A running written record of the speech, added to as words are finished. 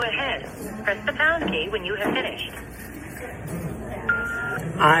Press the pound key when you have finished.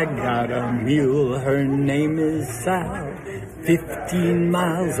 I got a mule, her name is Sal, 15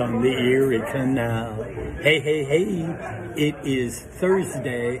 miles on the Erie Canal. Hey, hey, hey, it is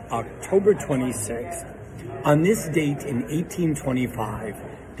Thursday, October 26th. On this date in 1825,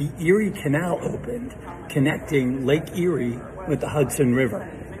 the Erie Canal opened, connecting Lake Erie with the Hudson River.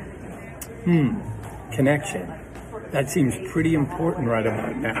 Connection. That seems pretty important right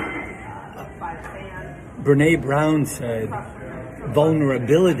about now. Brene Brown said,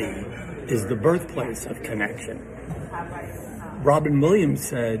 vulnerability is the birthplace of connection. Robin Williams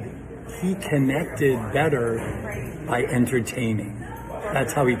said he connected better by entertaining.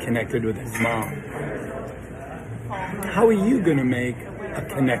 That's how he connected with his mom. How are you going to make a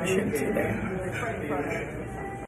connection today?